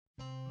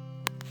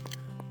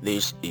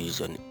This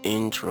is an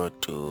intro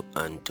to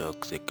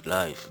Untoxic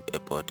Life, a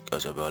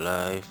podcast about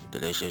life,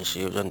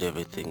 relationships, and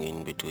everything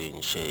in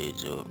between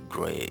shades of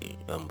grey.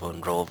 I'm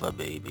Von Rover,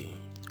 baby.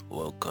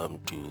 Welcome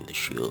to the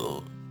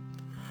show.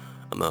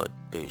 I'm out.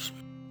 Peace.